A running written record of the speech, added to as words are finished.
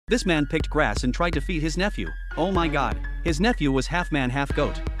This man picked grass and tried to feed his nephew. Oh my god. His nephew was half man half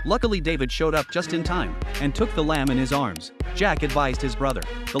goat. Luckily David showed up just in time and took the lamb in his arms. Jack advised his brother,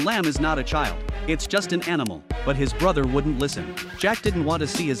 "The lamb is not a child, it's just an animal." But his brother wouldn't listen. Jack didn't want to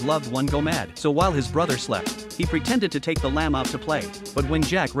see his loved one go mad, so while his brother slept, he pretended to take the lamb out to play. But when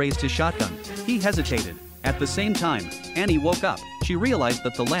Jack raised his shotgun, he hesitated. At the same time, Annie woke up. She realized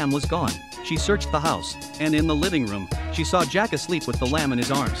that the lamb was gone. She searched the house, and in the living room, she saw Jack asleep with the lamb in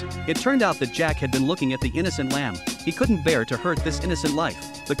his arms. It turned out that Jack had been looking at the innocent lamb. He couldn't bear to hurt this innocent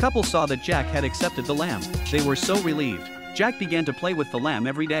life. The couple saw that Jack had accepted the lamb. They were so relieved. Jack began to play with the lamb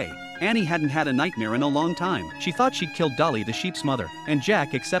every day. Annie hadn't had a nightmare in a long time. She thought she'd killed Dolly the sheep's mother, and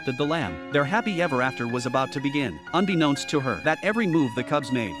Jack accepted the lamb. Their happy ever after was about to begin, unbeknownst to her that every move the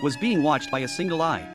cubs made was being watched by a single eye.